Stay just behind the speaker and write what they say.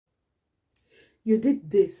You did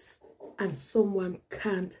this and someone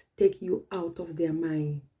can't take you out of their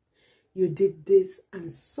mind. You did this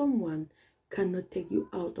and someone cannot take you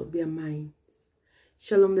out of their mind.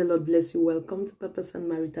 Shalom, the Lord bless you. Welcome to Purpose and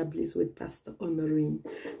Marital Bliss with Pastor Honorine.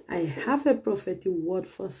 I have a prophetic word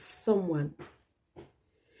for someone.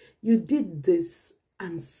 You did this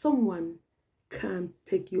and someone can't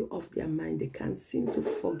take you off their mind. They can't seem to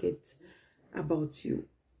forget about you.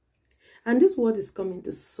 And this word is coming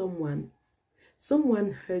to someone. Someone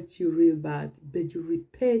hurt you real bad, but you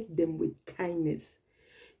repaid them with kindness.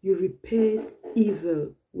 You repaid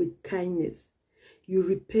evil with kindness. You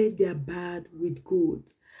repaid their bad with good.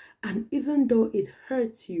 And even though it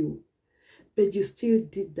hurts you, but you still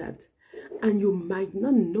did that. And you might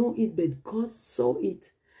not know it, but God saw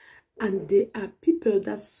it. And there are people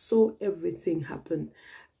that saw everything happen.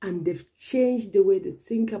 And they've changed the way they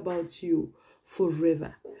think about you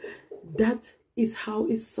forever. That is how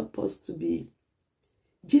it's supposed to be.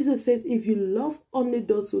 Jesus says, if you love only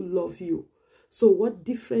those who love you, so what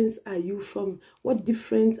difference are you from,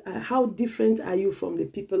 how different are you from the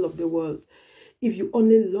people of the world? If you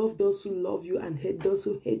only love those who love you and hate those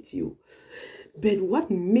who hate you. But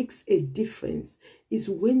what makes a difference is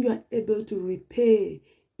when you are able to repay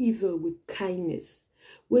evil with kindness.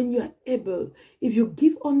 When you are able, if you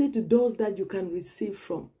give only to those that you can receive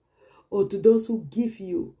from, or to those who give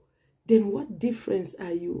you, then what difference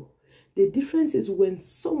are you? The difference is when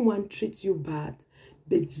someone treats you bad,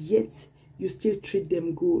 but yet you still treat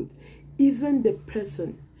them good. Even the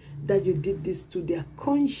person that you did this to, their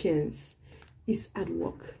conscience is at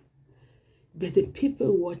work. But the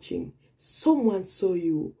people watching, someone saw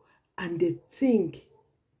you and they think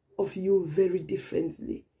of you very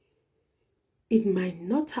differently. It might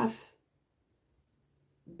not have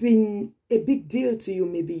been a big deal to you.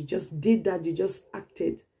 Maybe you just did that, you just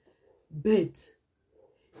acted. But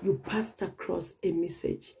you passed across a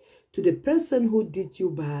message to the person who did you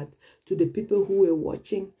bad, to the people who were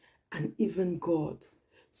watching, and even God.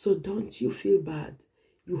 So don't you feel bad.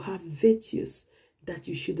 You have virtues that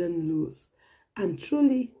you shouldn't lose. And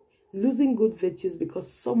truly, losing good virtues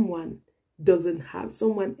because someone else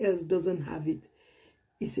doesn't have it,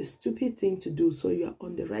 is a stupid thing to do. So you are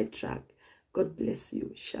on the right track. God bless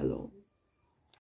you. Shalom.